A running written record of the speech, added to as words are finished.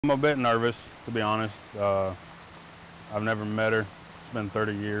I'm a bit nervous, to be honest. I've never met her. It's been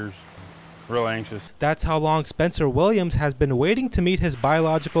 30 years. Real anxious. That's how long Spencer Williams has been waiting to meet his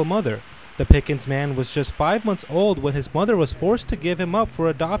biological mother. The Pickens man was just 5 months old when his mother was forced to give him up for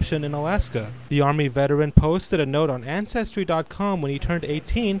adoption in Alaska. The Army veteran posted a note on Ancestry.com when he turned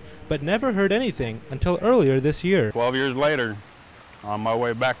 18, but never heard anything until earlier this year. 12 years later, on my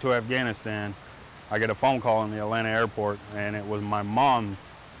way back to Afghanistan, I get a phone call in the Atlanta airport, and it was my mom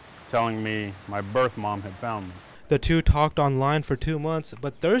telling me my birth mom had found me. The two talked online for 2 months,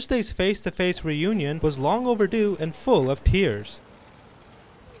 but Thursday's face-to-face reunion was long overdue and full of tears.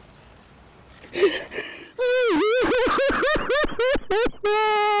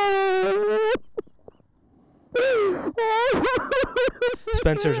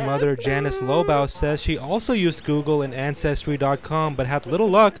 Spencer's mother, Janice Lobau, says she also used Google and Ancestry.com but had little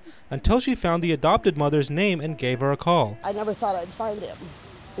luck until she found the adopted mother's name and gave her a call. I never thought I'd find him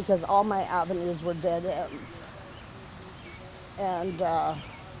because all my avenues were dead ends. And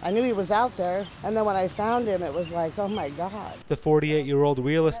I knew he was out there, and then when I found him, it was like, oh my God. The 48-year-old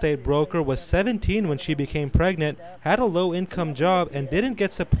real estate broker was 17 when she became pregnant, had a low-income job, and didn't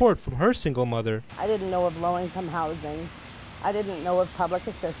get support from her single mother. I didn't know of low-income housing. I didn't know of public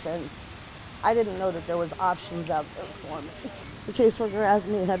assistance. I didn't know that there was options out there for me. The caseworker asked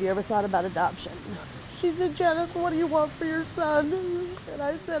me, have you ever thought about adoption? She said, Janice, what do you want for your son? And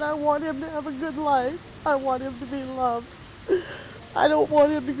I said, I want him to have a good life. I want him to be loved. I don't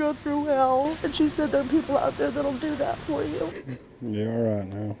want him to go through hell. And she said, there are people out there that'll do that for you. You're all right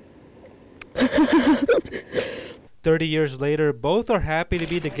now. 30 years later, both are happy to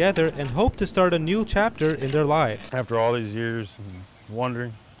be together and hope to start a new chapter in their lives. After all these years,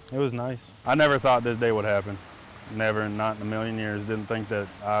 wondering, it was nice. I never thought this day would happen. Never, not in a million years. Didn't think that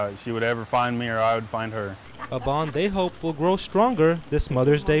she would ever find me or I would find her. A bond they hope will grow stronger this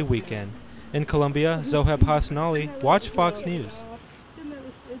Mother's Day weekend. In Columbia, Zoheb Hasnali, Watch Fox News.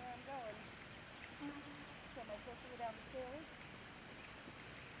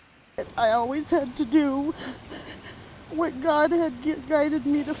 I always had to do what God had guided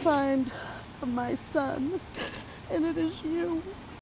me to find my son, and it is you.